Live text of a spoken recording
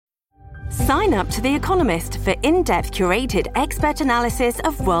Sign up to The Economist for in-depth curated expert analysis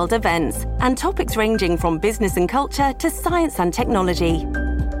of world events and topics ranging from business and culture to science and technology.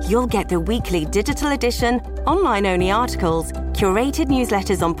 You'll get the weekly digital edition, online-only articles, curated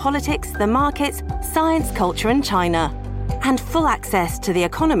newsletters on politics, the markets, science, culture and China, and full access to The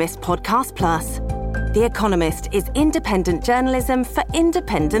Economist Podcast Plus. The Economist is independent journalism for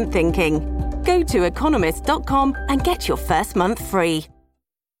independent thinking. Go to economist.com and get your first month free.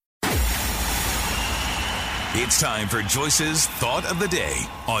 It's time for Joyce's Thought of the Day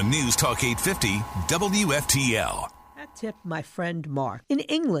on News Talk 850 WFTL. That tip, my friend Mark. In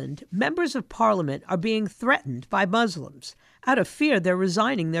England, members of parliament are being threatened by Muslims. Out of fear, they're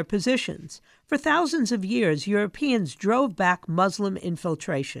resigning their positions. For thousands of years, Europeans drove back Muslim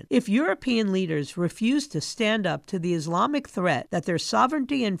infiltration. If European leaders refuse to stand up to the Islamic threat that their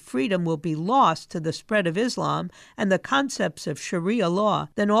sovereignty and freedom will be lost to the spread of Islam and the concepts of Sharia law,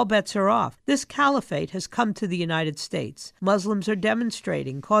 then all bets are off. This caliphate has come to the United States. Muslims are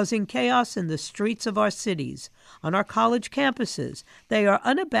demonstrating, causing chaos in the streets of our cities, on our college campuses. They are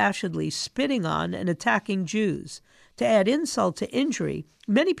unabashedly spitting on and attacking Jews. To add insult to injury,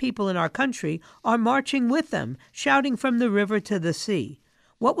 many people in our country are marching with them, shouting from the river to the sea.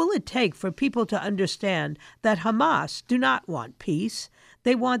 What will it take for people to understand that Hamas do not want peace?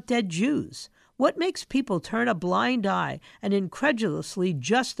 They want dead Jews. What makes people turn a blind eye and incredulously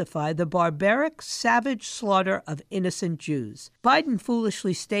justify the barbaric, savage slaughter of innocent Jews? Biden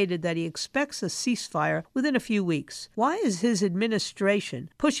foolishly stated that he expects a ceasefire within a few weeks. Why is his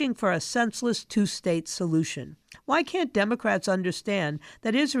administration pushing for a senseless two-state solution? Why can't Democrats understand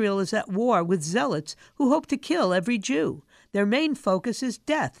that Israel is at war with zealots who hope to kill every Jew? Their main focus is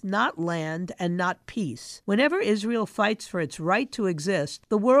death, not land and not peace. Whenever Israel fights for its right to exist,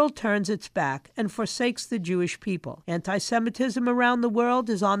 the world turns its back and forsakes the Jewish people. Anti-Semitism around the world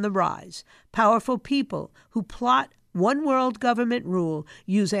is on the rise. Powerful people who plot one world government rule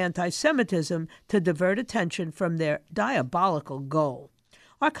use anti-Semitism to divert attention from their diabolical goal.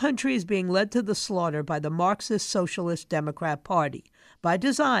 Our country is being led to the slaughter by the Marxist Socialist Democrat Party. By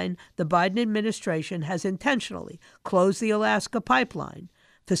design, the Biden administration has intentionally closed the Alaska pipeline,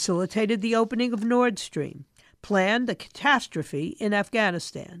 facilitated the opening of Nord Stream, planned a catastrophe in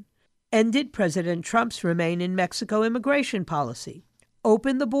Afghanistan, ended President Trump's Remain in Mexico immigration policy,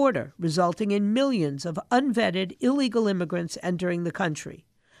 opened the border, resulting in millions of unvetted illegal immigrants entering the country,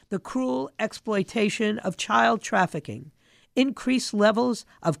 the cruel exploitation of child trafficking, increased levels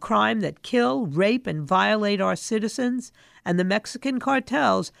of crime that kill, rape, and violate our citizens, and the Mexican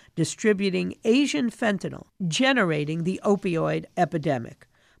cartels distributing Asian fentanyl, generating the opioid epidemic.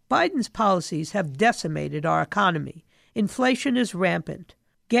 Biden's policies have decimated our economy. Inflation is rampant.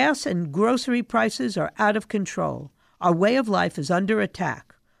 Gas and grocery prices are out of control. Our way of life is under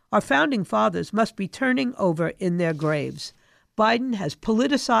attack. Our founding fathers must be turning over in their graves. Biden has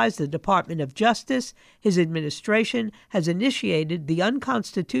politicized the Department of Justice. His administration has initiated the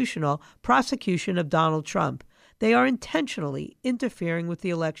unconstitutional prosecution of Donald Trump. They are intentionally interfering with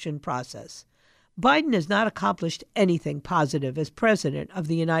the election process. Biden has not accomplished anything positive as president of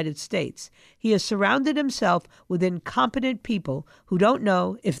the United States. He has surrounded himself with incompetent people who don't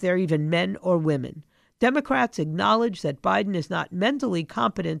know if they're even men or women. Democrats acknowledge that Biden is not mentally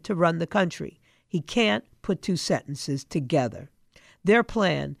competent to run the country. He can't put two sentences together. Their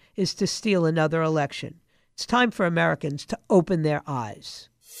plan is to steal another election. It's time for Americans to open their eyes.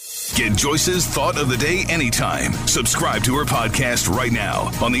 Get Joyce's Thought of the Day anytime. Subscribe to her podcast right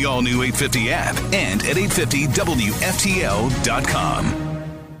now on the all-new 850 app and at 850WFTL.com.